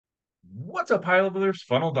What's up, high levelers?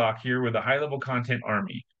 Funnel Doc here with the High Level Content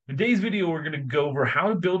Army. In today's video, we're going to go over how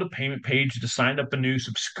to build a payment page to sign up a new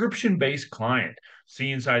subscription-based client. See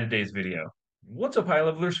you inside today's video. What's up, high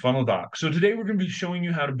levelers? Funnel Doc. So today we're going to be showing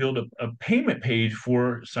you how to build a payment page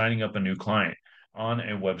for signing up a new client on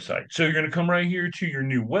a website. So you're going to come right here to your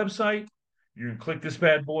new website. You're going to click this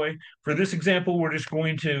bad boy. For this example, we're just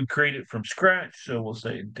going to create it from scratch. So we'll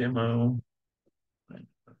say demo.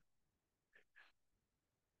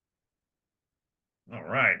 All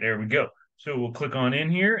right, there we go. So we'll click on in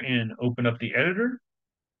here and open up the editor.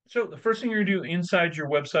 So the first thing you're gonna do inside your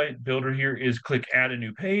website builder here is click add a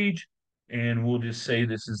new page. And we'll just say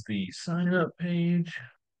this is the sign up page,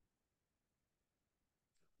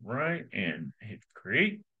 right? And hit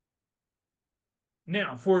create.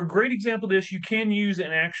 Now, for a great example of this, you can use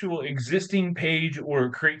an actual existing page or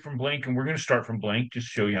create from blank, and we're going to start from blank just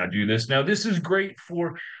to show you how to do this. Now, this is great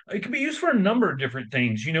for, it can be used for a number of different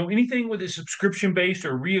things. Anything with a subscription-based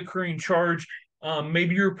or reoccurring charge.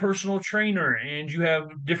 Maybe you're a personal trainer and you have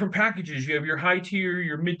different packages. You have your high tier,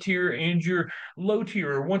 your mid tier, and your low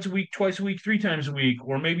tier, or once a week, twice a week, three times a week.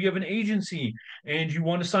 Or maybe you have an agency and you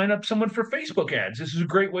want to sign up someone for Facebook ads. This is a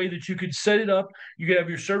great way that you could set it up. You could have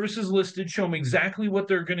your services listed, show them exactly what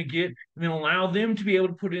they're going to get, and then allow them to be able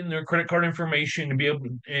to put in their credit card information and be able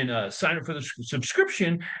to sign up for the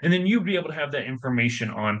subscription, and then you'll be able to have that information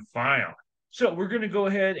on file. So we're going to go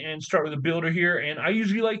ahead and start with a builder here. And I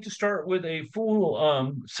usually like to start with a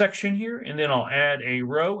full section here, and then I'll add a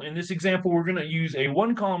row. In this example, we're going to use a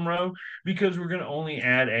one column row because we're going to only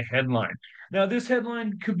add a headline. Now, this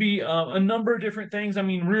headline could be a number of different things. I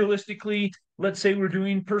mean, realistically, let's say we're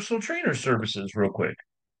doing personal trainer services real quick.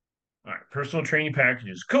 All right, personal training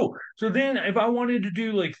packages. Cool. So then if I wanted to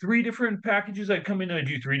do like three different packages, I'd come in and I'd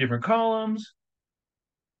do three different columns.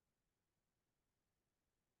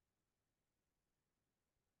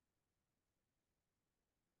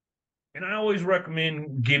 And I always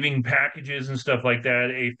recommend giving packages and stuff like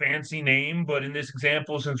that a fancy name. But in this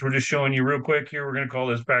example, since we're just showing you real quick here, we're going to call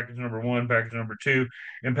this package number one, package number two,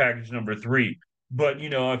 and package number three. But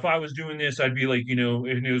if I was doing this, I'd be like,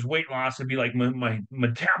 if it was weight loss, it'd be like my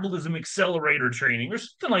metabolism accelerator training or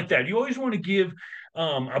something like that. You always want to give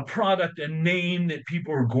a product a name that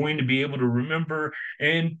people are going to be able to remember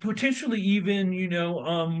and potentially even,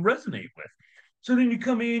 resonate with. So then you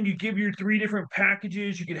come in, you give your three different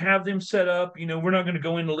packages, you could have them set up. We're not going to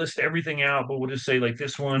go in to list everything out, but we'll just say like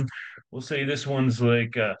this one, we'll say this one's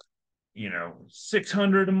like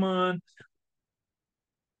 600 a month.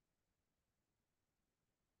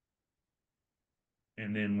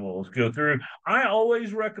 And then we'll go through. I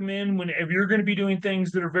always recommend if you're going to be doing things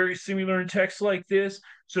that are very similar in text like this,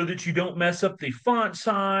 so that you don't mess up the font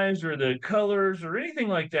size or the colors or anything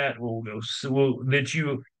like that. That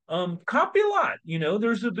you copy a lot.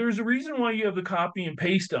 There's a reason why you have the copy and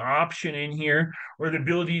paste option in here, or the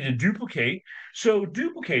ability to duplicate. So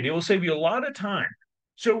duplicate, it will save you a lot of time.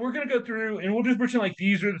 So we're going to go through and we'll just pretend like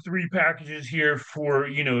these are the three packages here for,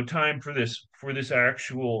 time for this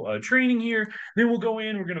actual training here. Then we'll go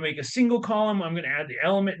in, we're going to make a single column. I'm going to add the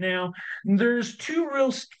element now. There's two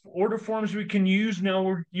real order forms we can use.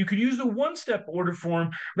 Now, you could use the one-step order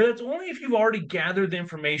form, but that's only if you've already gathered the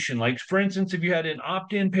information. Like, for instance, if you had an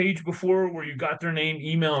opt-in page before where you got their name,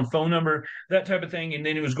 email, and phone number, that type of thing, and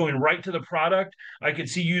then it was going right to the product, I could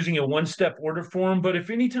see using a one-step order form. But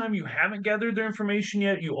if anytime you haven't gathered their information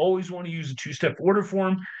yet, you always want to use a two-step order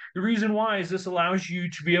form. The reason why is this allows you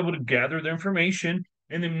to be able to gather the information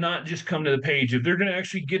and then not just come to the page. If they're going to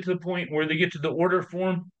actually get to the point where they get to the order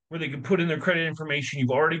form where they can put in their credit information,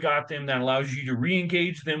 you've already got them. That allows you to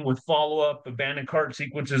re-engage them with follow-up, abandoned cart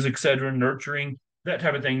sequences, etc., nurturing, that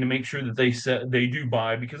type of thing, to make sure that they do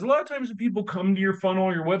buy. Because a lot of times when people come to your funnel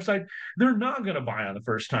or your website, they're not going to buy on the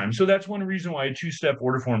first time. So that's one reason why a two-step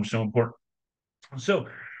order form is so important. So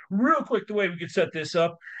real quick, the way we could set this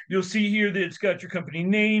up, you'll see here that it's got your company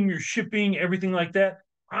name, your shipping, everything like that.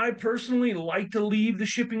 I personally like to leave the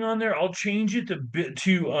shipping on there. I'll change it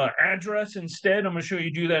to address instead. I'm going to show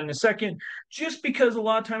you do that in a second, just because a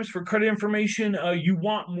lot of times for credit information, you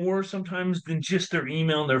want more sometimes than just their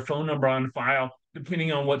email and their phone number on file,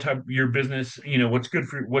 depending on what type of your business,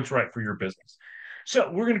 what's right for your business. So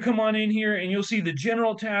we're going to come on in here and you'll see the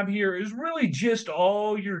general tab here is really just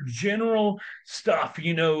all your general stuff,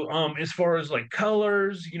 as far as like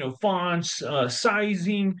colors, fonts,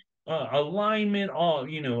 sizing, alignment, all,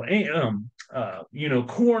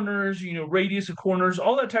 corners, radius of corners,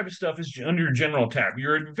 all that type of stuff is under your general tab.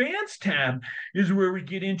 Your advanced tab is where we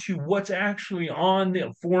get into what's actually on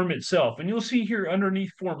the form itself. And you'll see here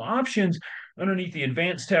underneath form options, underneath the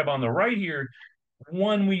advanced tab on the right here,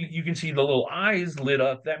 one, you can see the little eyes lit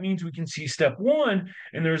up. That means we can see step one,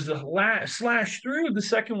 and there's the slash through the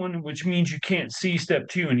second one, which means you can't see step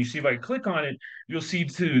two. And you see if I click on it, you'll see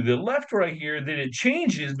to the left right here that it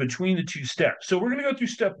changes between the two steps. So we're going to go through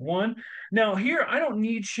step one. Now here, I don't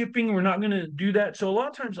need shipping. We're not going to do that. So a lot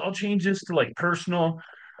of times I'll change this to like personal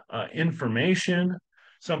information,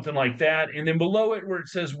 something like that. And then below it where it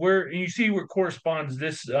says where, and you see where corresponds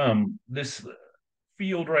this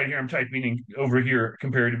field right here I'm typing in over here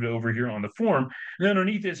comparative to over here on the form. And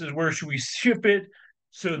underneath this is where should we ship it,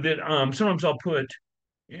 so that sometimes I'll put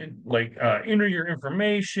in like enter your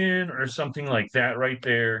information or something like that right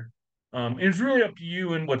there. It's really up to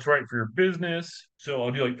you and what's right for your business. So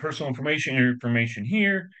I'll do like personal information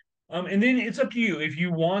here. And then it's up to you. If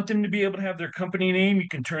you want them to be able to have their company name, you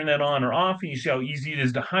can turn that on or off, and you see how easy it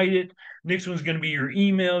is to hide it. Next one's going to be your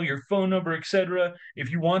email, your phone number, etc.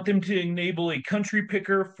 If you want them to enable a country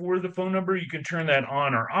picker for the phone number, you can turn that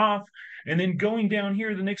on or off. And then going down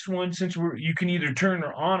here, the next one, since you can either turn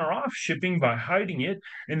on or off shipping by hiding it,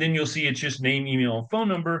 and then you'll see it's just name, email, and phone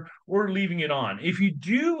number, or leaving it on. If you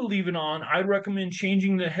do leave it on, I'd recommend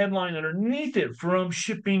changing the headline underneath it from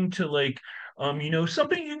shipping to like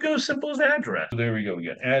something you can go simple as address. So there we go. We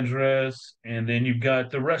got address, and then you've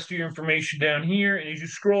got the rest of your information down here. And as you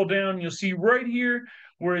scroll down, you'll see right here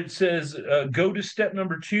where it says go to step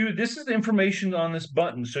number two. This is the information on this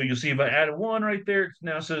button. So you'll see if I added one right there, it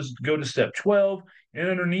now says go to step 12. And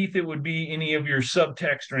underneath it would be any of your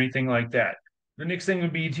subtext or anything like that. The next thing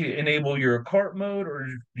would be to enable your cart mode or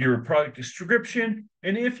your product description.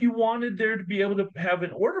 And if you wanted there to be able to have an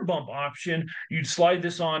order bump option, you'd slide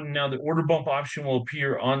this on. And now the order bump option will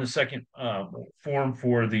appear on the second form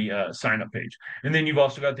for the sign up page. And then you've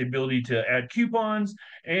also got the ability to add coupons.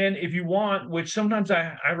 And if you want, which sometimes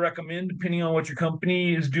I recommend, depending on what your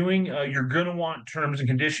company is doing, you're going to want terms and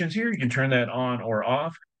conditions here. You can turn that on or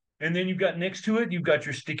off. And then you've got next to it, you've got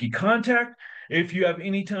your sticky contact. If you have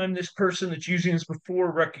any time this person that's using this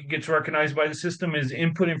before gets recognized by the system as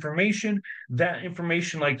input information, that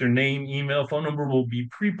information like their name, email, phone number will be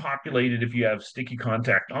pre-populated if you have sticky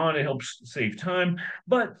contact on. It helps save time.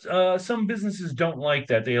 But some businesses don't like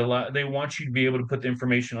that. They want you to be able to put the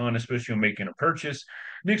information on, especially when making a purchase.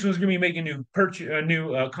 Next one's going to be making a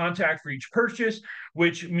new contact for each purchase,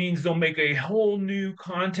 which means they'll make a whole new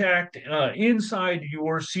contact inside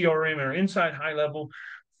your CRM or inside HighLevel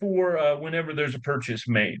for whenever there's a purchase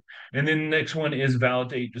made. And then the next one is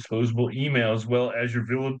validate disposable email, as well as your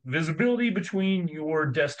visibility between your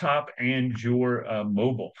desktop and your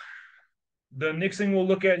mobile. The next thing we'll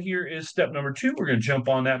look at here is step number two. We're going to jump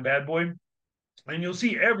on that bad boy. And you'll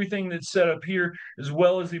see everything that's set up here, as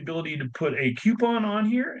well as the ability to put a coupon on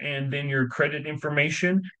here, and then your credit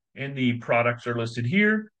information and the products are listed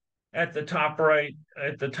here. At the top right,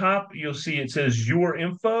 at the top, you'll see it says your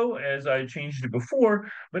info, as I changed it before,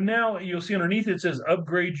 but now you'll see underneath it says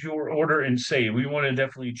upgrade your order and save. We want to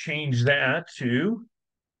definitely change that to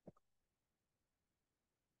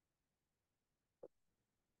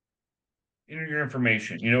enter your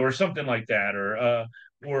information, or something like that,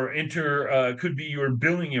 or enter could be your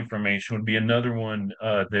billing information would be another one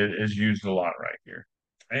that is used a lot right here.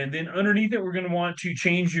 And then underneath it, we're going to want to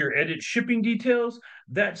change your edit shipping details.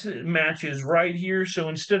 That matches right here. So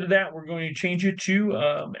instead of that, we're going to change it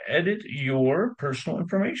to edit your personal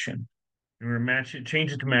information. We're going to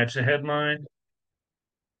change it to match the headline.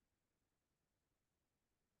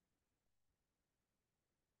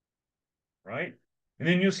 Right? And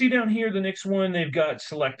then you'll see down here, the next one, they've got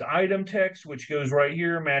select item text, which goes right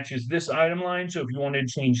here, matches this item line. So if you wanted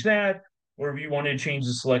to change that, or if you wanted to change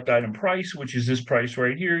the select item price, which is this price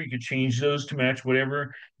right here, you could change those to match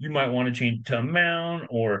whatever you might want to change to amount,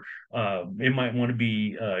 or it might want to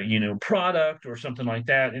be, product or something like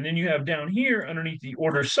that. And then you have down here underneath the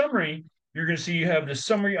order summary, you're going to see you have the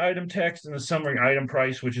summary item text and the summary item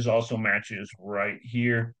price, which is also matches right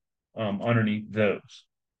here underneath those,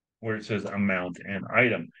 where it says amount and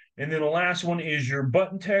item. And then the last one is your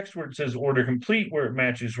button text, where it says order complete, where it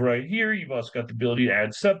matches right here. You've also got the ability to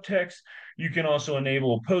add subtext. You can also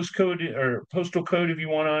enable a postcode or postal code if you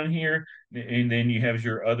want on here. And then you have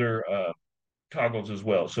your other toggles as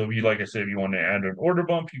well. So if you, like I said, if you want to add an order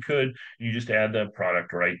bump, you could. You just add the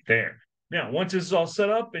product right there. Now, once this is all set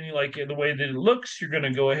up and you like it the way that it looks, you're going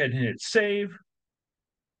to go ahead and hit save.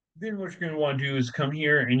 Then what you're going to want to do is come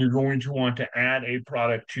here and you're going to want to add a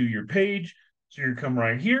product to your page. So you're going to come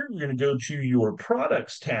right here. You're going to go to your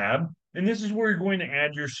products tab. And this is where you're going to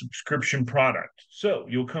add your subscription product. So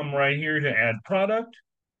you'll come right here to add product.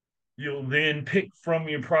 You'll then pick from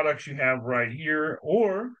your products you have right here.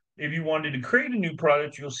 Or If you wanted to create a new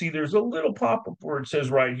product, you'll see there's a little pop-up where it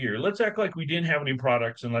says right here, let's act like we didn't have any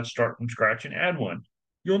products and let's start from scratch and add one.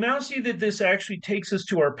 You'll now see that this actually takes us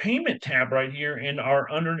to our payment tab right here, and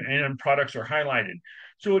our under and products are highlighted.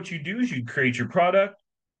 So what you do is you create your product.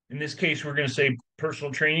 In this case, we're going to say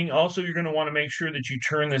personal training. Also, you're going to want to make sure that you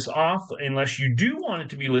turn this off unless you do want it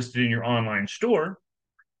to be listed in your online store.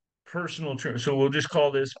 So we'll just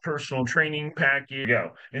call this personal training package.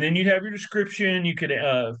 Go. And then you'd have your description. You could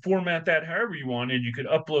format that however you wanted. You could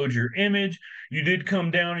upload your image. You did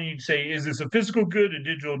come down and you'd say, is this a physical good, a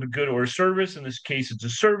digital good, or a service? In this case, it's a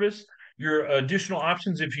service. Your additional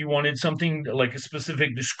options, if you wanted something like a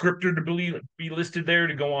specific descriptor to be listed there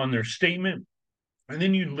to go on their statement, and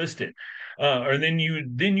then you'd list it, or then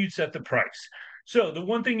you'd set the price. So the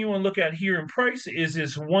one thing you want to look at here in price is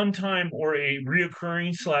this one-time or a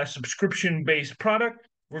reoccurring / subscription-based product.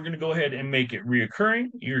 We're going to go ahead and make it reoccurring.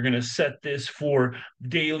 You're going to set this for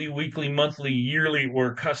daily, weekly, monthly, yearly,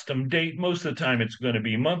 or custom date. Most of the time, it's going to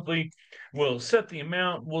be monthly. We'll set the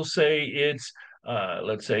amount. We'll say it's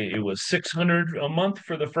let's say it was 600 a month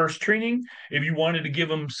for the first training. If you wanted to give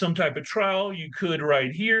them some type of trial, you could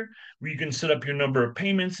right here, where you can set up your number of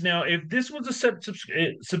payments. Now, if this was a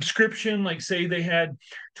subscription, like say they had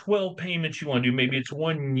 12 payments you want to do, maybe it's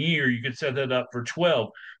 1 year, you could set that up for 12.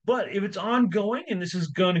 But if it's ongoing and this is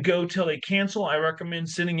going to go till they cancel, I recommend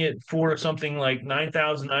setting it for something like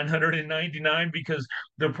 9,999 because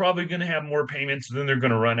they're probably going to have more payments than they're going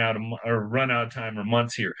to run out of time or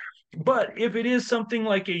months here. But if it is something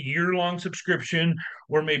like a year-long subscription,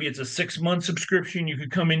 or maybe it's a 6-month subscription, you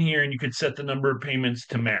could come in here and you could set the number of payments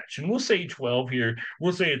to match. And we'll say 12 here.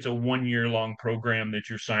 We'll say it's a 1-year-long program that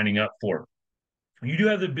you're signing up for. You do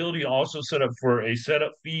have the ability to also set up for a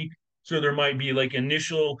setup fee. So there might be like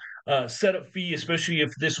initial setup fee, especially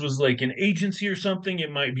if this was like an agency or something.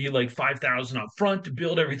 It might be like 5,000 up front to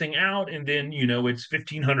build everything out, and then it's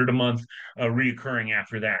 1,500 a month reoccurring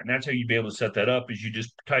after that. And that's how you'd be able to set that up. Is you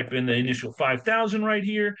just type in the initial 5,000 right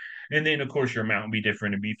here, and then of course your amount would be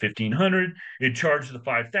different. It'd be 1,500. It charges the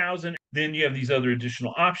 5,000. Then you have these other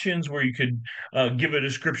additional options where you could give a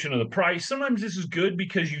description of the price. Sometimes this is good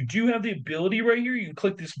because you do have the ability right here. You can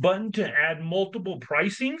click this button to add multiple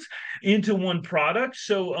pricings into one product.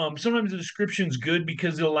 So sometimes the description is good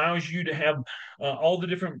because it allows you to have all the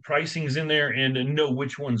different pricings in there and know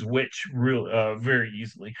which one's which very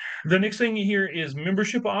easily. The next thing here is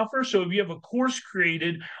membership offer. So if you have a course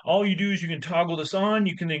created, all you do is you can toggle this on.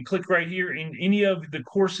 You can then click right here, and any of the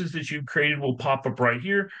courses that you've created will pop up right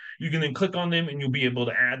here. You can then click on them and you'll be able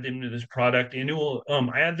to add them to this product, and it will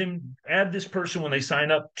add this person when they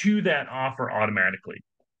sign up to that offer automatically.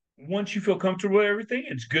 Once you feel comfortable with everything,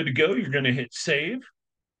 it's good to go. You're going to hit save.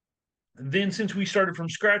 Then since we started from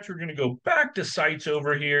scratch, we're going to go back to sites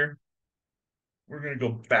over here. We're going to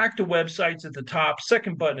go back to websites at the top,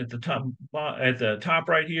 second button at the top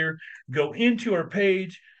right here, go into our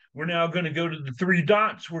page. We're now going to go to the 3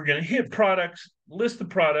 dots. We're going to hit products, list the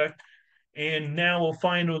product, and now we'll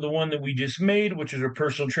find the one that we just made, which is our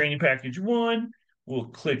personal training package 1. We'll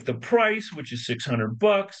click the price, which is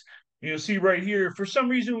 $600. You'll see right here, for some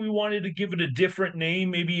reason, we wanted to give it a different name.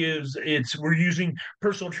 Maybe we're using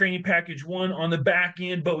personal training package 1 on the back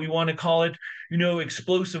end, but we want to call it,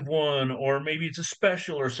 explosive 1, or maybe it's a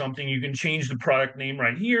special or something. You can change the product name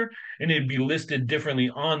right here, and it'd be listed differently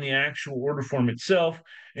on the actual order form itself.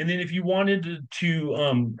 And then if you wanted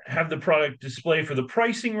to have the product display for the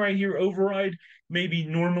pricing right here, override, maybe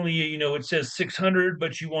normally, it says 600,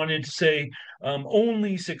 but you wanted to say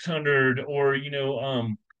only 600, or,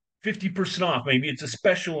 50% off. Maybe it's a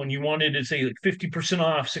special and you wanted to say like 50%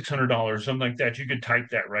 off $600, something like that. You could type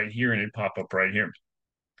that right here and it'd pop up right here.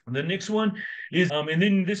 The next one is, and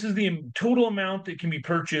then this is the total amount that can be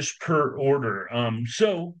purchased per order.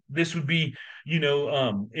 So this would be,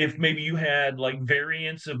 if maybe you had like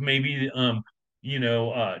variants of maybe,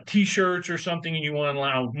 t-shirts or something, and you want to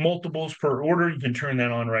allow multiples per order, you can turn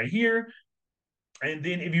that on right here. And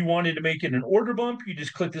then if you wanted to make it an order bump, you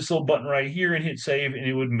just click this little button right here and hit save, and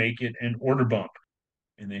it would make it an order bump.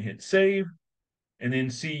 And then hit save, and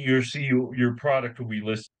then your product will be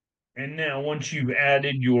listed. And now once you've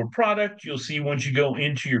added your product, you'll see once you go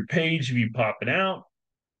into your page, if you pop it out,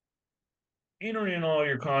 enter in all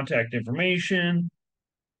your contact information,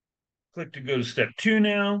 click to go to step 2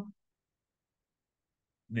 now.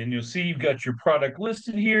 Then you'll see you've got your product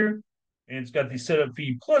listed here, and it's got the setup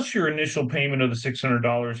fee plus your initial payment of the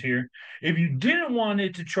 $600 here. If you didn't want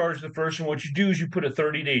it to charge the first one, what you do is you put a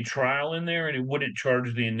 30-day trial in there, and it wouldn't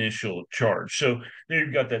charge the initial charge. So there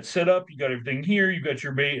you've got that set up. You got everything here. You've got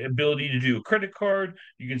your ability to do a credit card.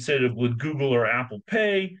 You can set it up with Google or Apple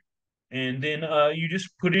Pay. And then you just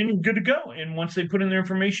put in good to go. And once they put in their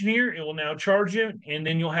information here, it will now charge you, and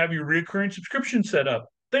then you'll have your recurring subscription set up.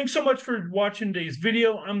 Thanks so much for watching today's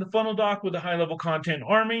video. I'm the Funnel Doc with the High Level Content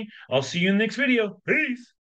Army. I'll see you in the next video. Peace.